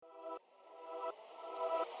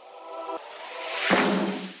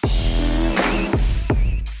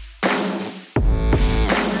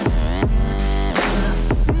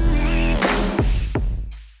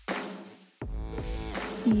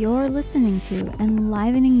listening to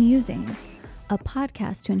Enlivening Musings, a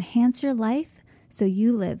podcast to enhance your life so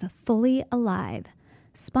you live fully alive.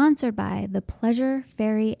 Sponsored by the Pleasure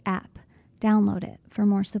Fairy app. Download it for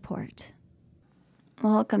more support.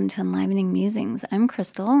 Welcome to Enlivening Musings. I'm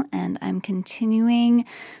Crystal, and I'm continuing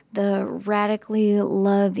the Radically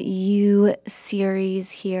Love You series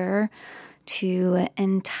here to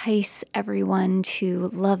entice everyone to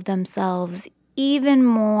love themselves even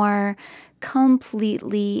more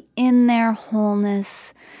completely in their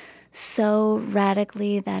wholeness, so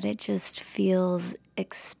radically that it just feels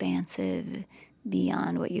expansive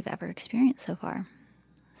beyond what you've ever experienced so far.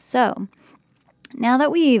 So, now that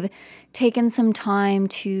we've taken some time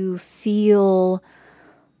to feel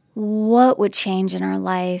what would change in our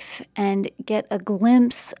life and get a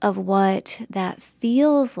glimpse of what that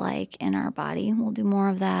feels like in our body, we'll do more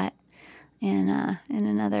of that in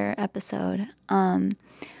another episode.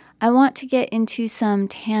 I want to get into some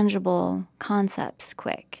tangible concepts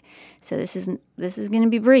quick. So this is going to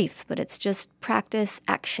be brief, but it's just practice,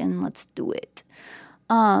 action. Let's do it.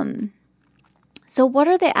 So what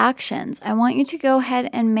are the actions? I want you to go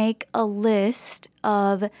ahead and make a list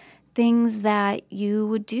of things that you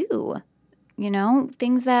would do,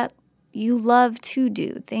 things that you love to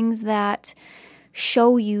do, things that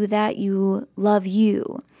show you that you love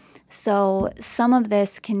you. So some of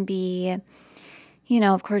this can be,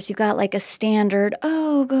 of course, you got like a standard,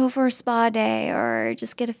 go for a spa day or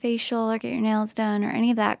just get a facial or get your nails done or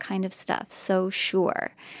any of that kind of stuff. So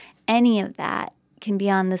sure, any of that can be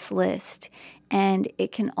on this list. And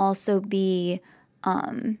it can also be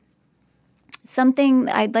something,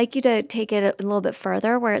 I'd like you to take it a little bit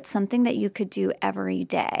further, where it's something that you could do every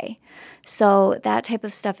day. So that type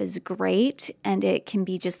of stuff is great, and it can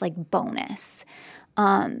be just like bonus.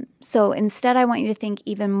 So instead, I want you to think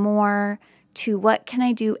even more to what can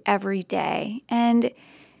I do every day? And,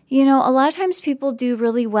 a lot of times people do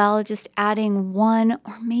really well just adding one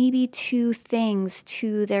or maybe two things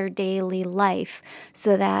to their daily life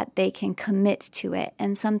so that they can commit to it,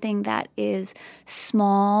 and something that is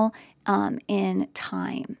small in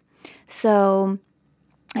time. So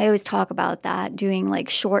I always talk about that, doing like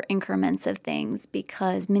short increments of things,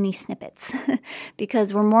 because mini snippets,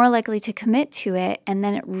 because we're more likely to commit to it, and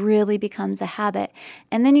then it really becomes a habit.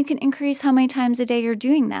 And then you can increase how many times a day you're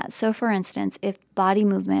doing that. So for instance, if body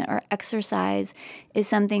movement or exercise is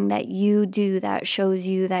something that you do that shows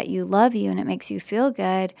you that you love you and it makes you feel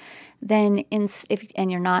good, then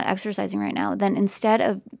and you're not exercising right now, then instead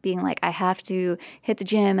of being like, I have to hit the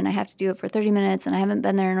gym and I have to do it for 30 minutes and I haven't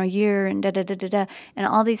been there in a year and and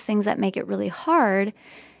all these things that make it really hard,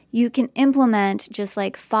 you can implement just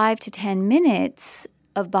like 5 to 10 minutes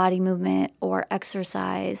of body movement or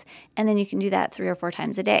exercise, and then you can do that 3 or 4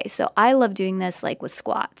 times a day. So I love doing this like with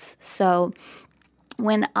squats. So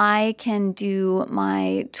when I can do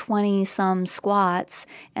my 20-some squats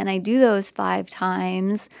and I do those 5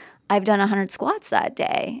 times, I've done 100 squats that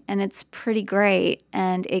day, and it's pretty great.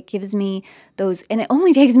 And it gives me those, and it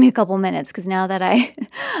only takes me a couple minutes, because now that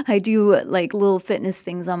I do like little fitness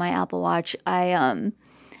things on my Apple Watch,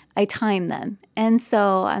 I time them. And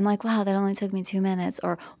so I'm like, wow, that only took me 2 minutes,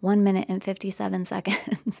 or 1 minute and 57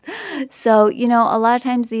 seconds. So, a lot of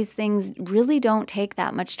times these things really don't take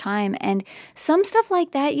that much time. And some stuff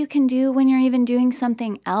like that you can do when you're even doing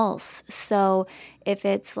something else. So if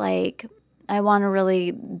it's like, I want to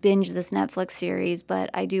really binge this Netflix series, but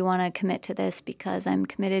I do want to commit to this because I'm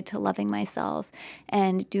committed to loving myself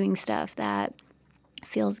and doing stuff that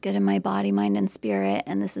feels good in my body, mind, and spirit,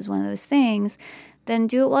 and this is one of those things, then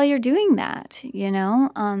do it while you're doing that,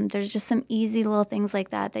 There's just some easy little things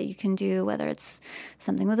like that you can do, whether it's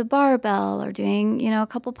something with a barbell or doing, a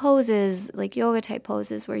couple poses, like yoga type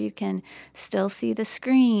poses where you can still see the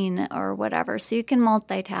screen or whatever. So you can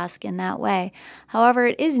multitask in that way. However,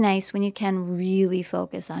 it is nice when you can really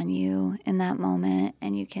focus on you in that moment,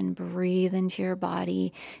 and you can breathe into your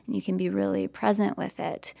body and you can be really present with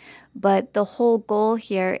it. But the whole goal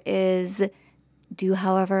here is do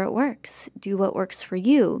however it works. Do what works for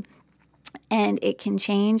you. And it can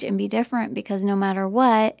change and be different, because no matter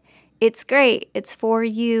what, it's great. It's for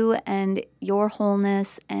you and your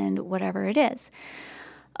wholeness and whatever it is.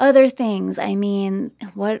 Other things,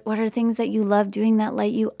 what are things that you love doing that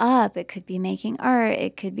light you up? It could be making art.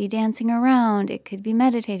 It could be dancing around. It could be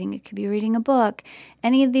meditating. It could be reading a book.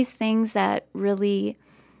 Any of these things that really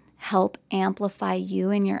help amplify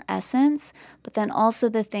you and your essence, but then also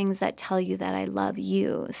the things that tell you that I love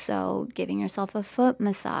you. So giving yourself a foot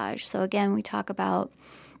massage. So again, we talk about,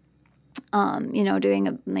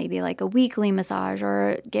 doing maybe like a weekly massage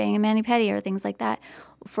or getting a mani-pedi or things like that.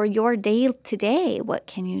 for your day to day, what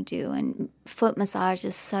can you do? And foot massage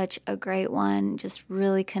is such a great one, just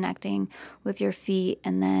really connecting with your feet.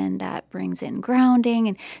 And then that brings in grounding.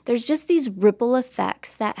 And there's just these ripple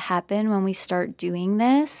effects that happen when we start doing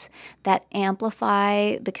this that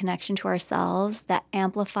amplify the connection to ourselves, that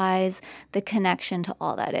amplifies the connection to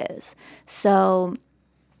all that is. So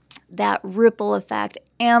that ripple effect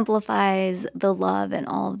amplifies the love and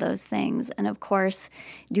all of those things. And of course,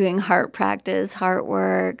 doing heart practice, heart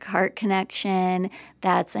work, heart connection,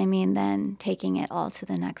 then taking it all to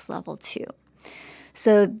the next level too.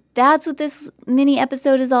 So that's what this mini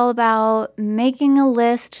episode is all about, making a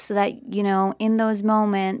list so that, in those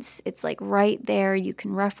moments, it's like right there, you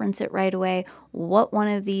can reference it right away. What one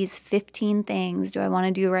of these 15 things do I want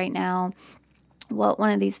to do right now? What one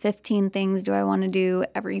of these 15 things do I want to do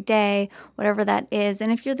every day, whatever that is.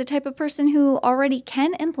 And if you're the type of person who already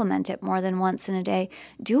can implement it more than once in a day,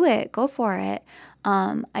 do it, go for it.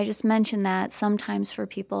 I just mentioned that sometimes for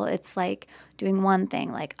people, it's like doing one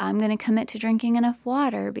thing, like I'm going to commit to drinking enough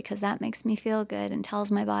water because that makes me feel good and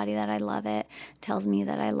tells my body that I love it, tells me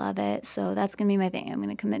that I love it. So that's going to be my thing. I'm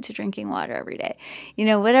going to commit to drinking water every day,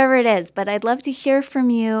 whatever it is. But I'd love to hear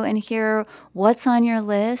from you and hear what's on your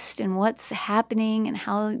list and what's happening and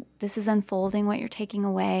how this is unfolding, what you're taking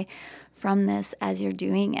away from this as you're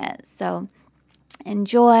doing it. So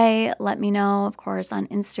enjoy. Let me know, of course, on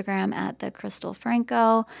Instagram at the Crystal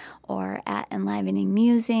Franco or at Enlivening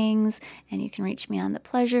Musings. And you can reach me on the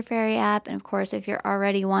Pleasure Fairy app. And of course, if you're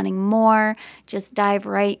already wanting more, just dive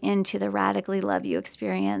right into the Radically Love You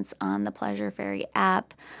experience on the Pleasure Fairy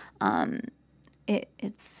app.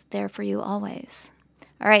 It's there for you always.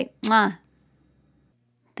 All right. Mwah.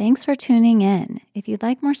 Thanks for tuning in. If you'd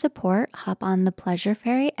like more support, hop on the Pleasure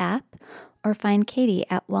Fairy app or find Katie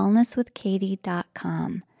at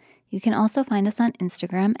wellnesswithkatie.com. You can also find us on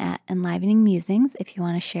Instagram at Enlivening Musings if you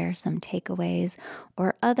want to share some takeaways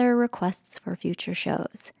or other requests for future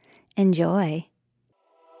shows. Enjoy!